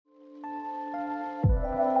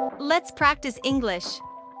Let's practice English.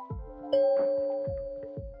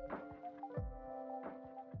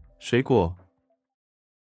 水果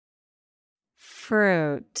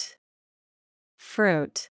fruit,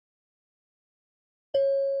 fruit.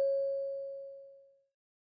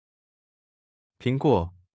 苹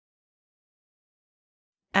果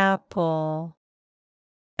apple,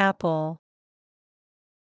 apple.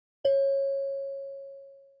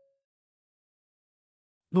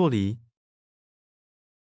 洛梨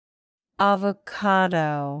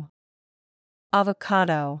avocado,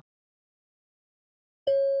 avocado.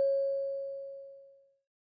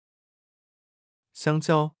 香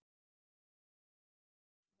蕉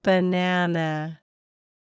banana,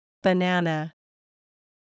 banana.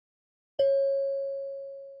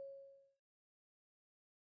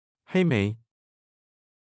 黑莓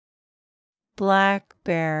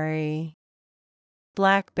blackberry,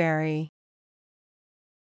 blackberry.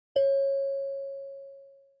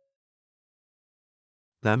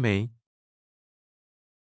 蓝莓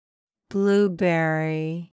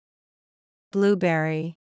blueberry,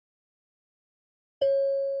 blueberry.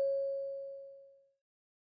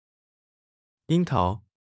 樱桃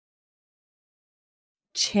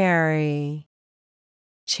cherry,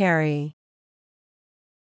 cherry.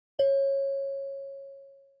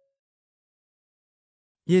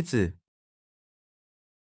 椰子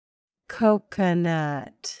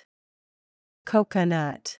coconut,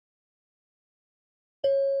 coconut.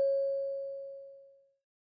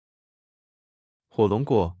 火龙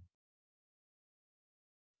果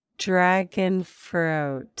dragon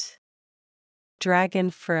fruit,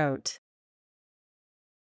 dragon fruit.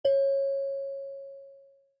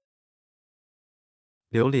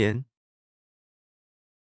 榴莲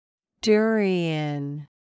durian,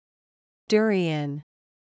 durian.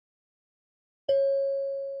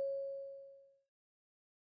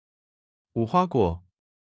 无花果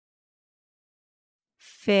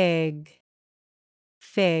fig,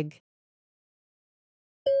 fig.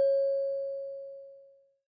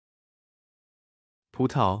 葡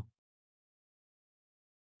萄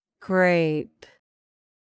grape,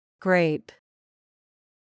 grape.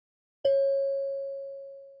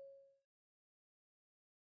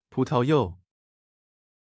 葡萄柚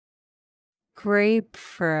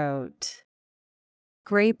grapefruit,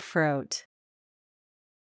 grapefruit.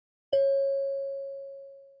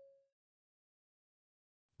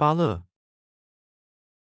 芭乐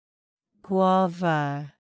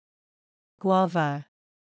guava, guava.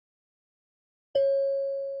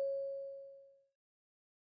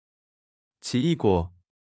 奇异果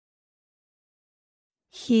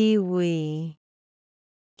kiwi,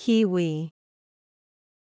 kiwi.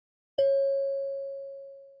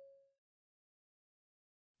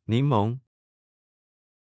 柠檬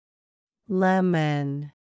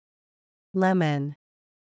lemon, lemon.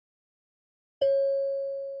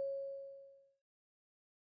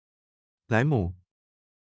 莱姆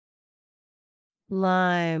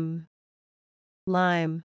lime,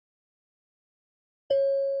 lime.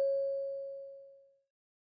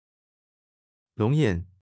 龙眼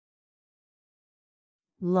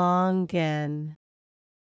longan,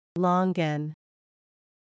 longan.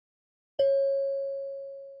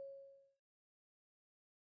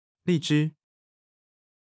 荔枝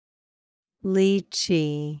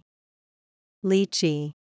lychee,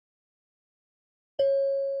 lychee.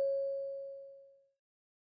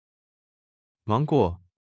 芒果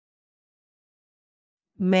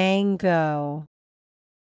mango,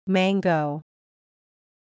 mango.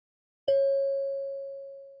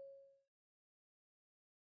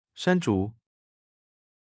 山竹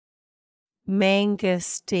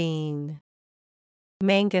mangosteen,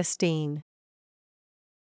 mangosteen.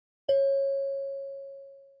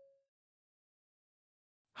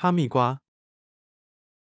 哈密瓜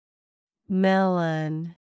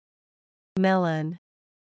melon, melon.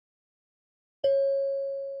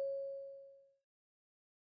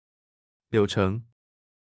 柳橙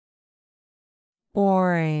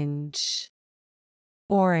orange,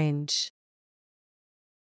 orange.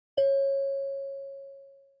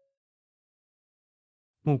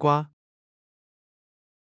 木瓜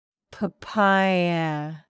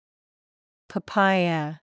papaya,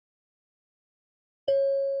 papaya.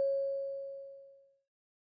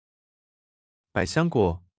 百香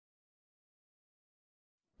果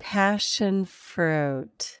passion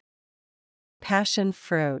fruit, passion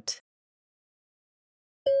fruit.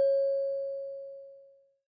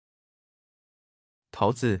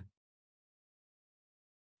 桃子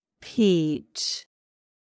peach,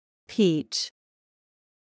 peach.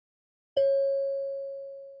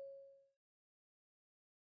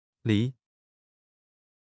 梨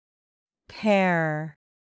pear,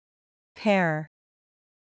 pear,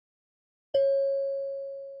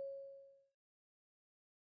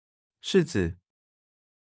 柿子、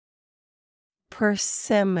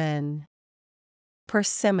 persimmon,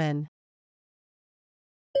 persimmon,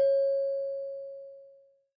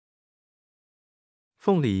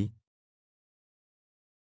 凤梨、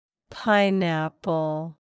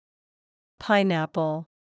 pineapple, pineapple,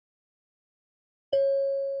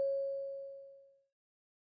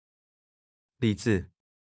 李子、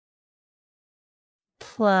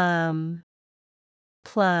 plum,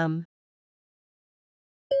 plum,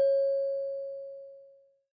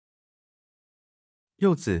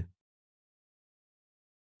 柚子、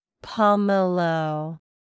 pomelo,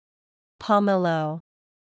 pomelo,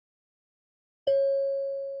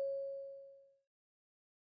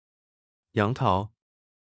 杨桃、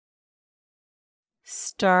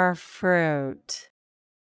 starfruit,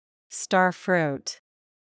 starfruit,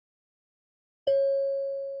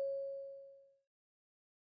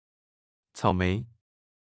 草莓、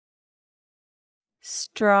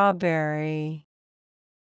 strawberry,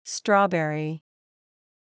 strawberry,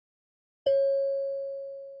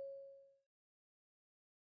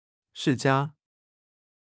 释迦、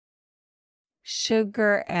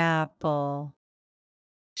 sugar apple,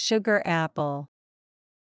 sugar apple,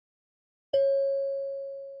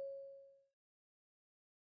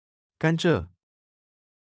 甘蔗、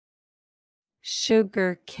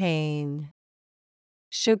 sugar cane,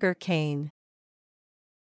 sugar cane,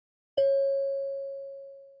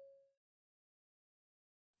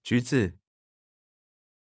 橘子、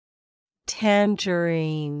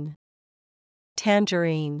 tangerine,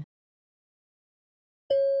 tangerine,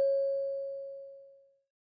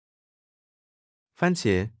 番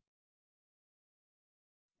茄、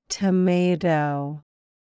 tomato,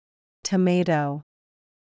 tomato,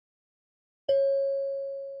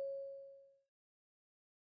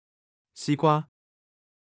 西瓜、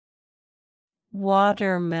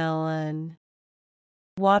 watermelon,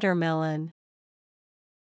 watermelon,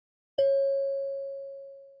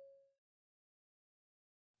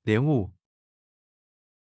 莲雾、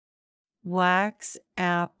 wax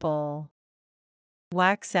apple,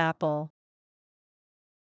 wax apple,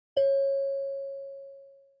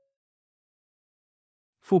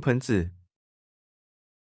 覆盆子、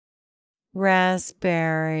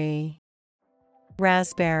 raspberry,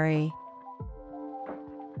 raspberry,